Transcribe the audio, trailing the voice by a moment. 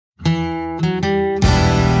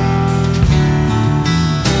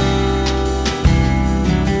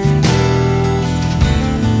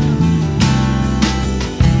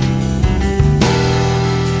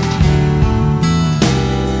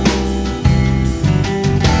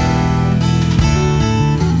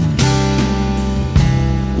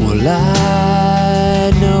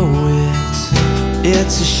I know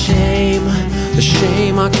it's a shame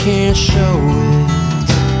I can't show it.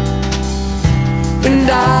 And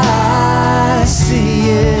I see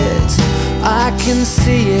it, I can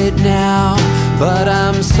see it now, but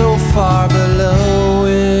I'm so far below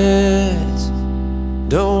it.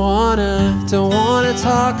 Don't wanna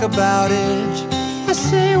talk about it. I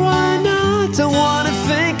say why not, don't wanna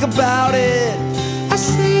think about it. I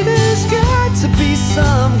say there's got to be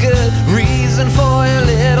some good reason for your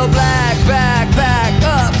little black back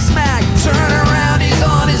up smack. Turn around, he's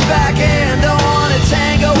on his back and don't wanna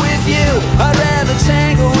tango with you. I'd rather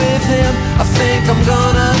tango with him. I think I'm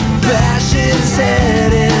gonna bash his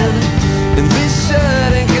head in. And this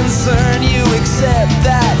shouldn't concern you except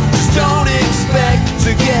that just don't expect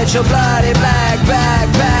to get your bloody black back.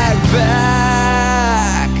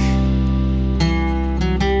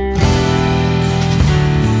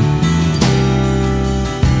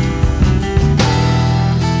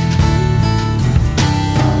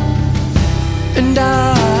 And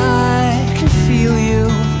I can feel you,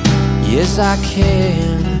 yes I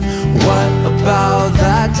can. What about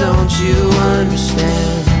that don't you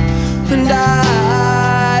understand? And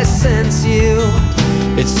I sense you,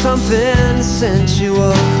 it's something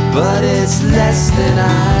sensual, but it's less than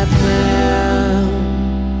I planned.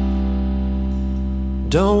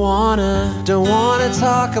 Don't wanna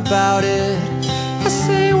talk about it. I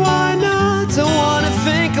say why not, don't wanna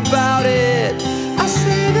think about it. I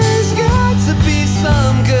say there's got to be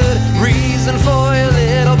some good reason for your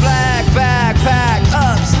little black backpack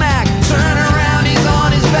up smack. Turn around, he's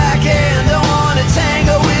on his back and don't wanna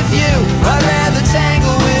tango with you. I'd rather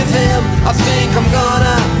tango with him. I think I'm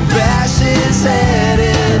gonna bash his head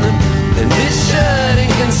in. And this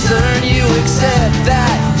shouldn't concern you except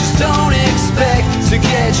that just don't expect to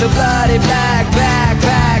get your bloody black back.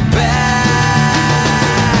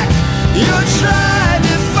 You're trying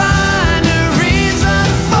to find a reason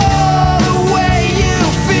for the way you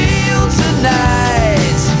feel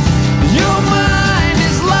tonight. Your mind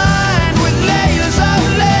is lined with layers of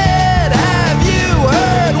lead. Have you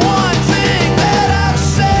heard one thing that I've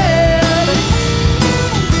said?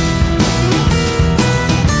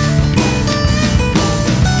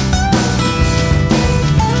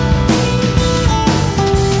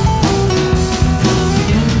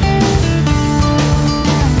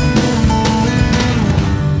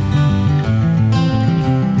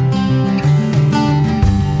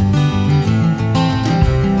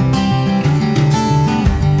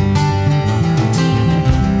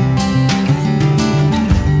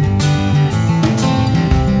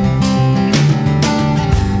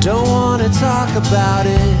 Don't wanna talk about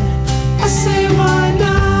it. I say why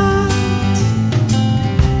not?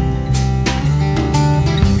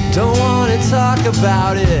 Don't wanna talk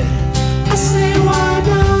about it. I say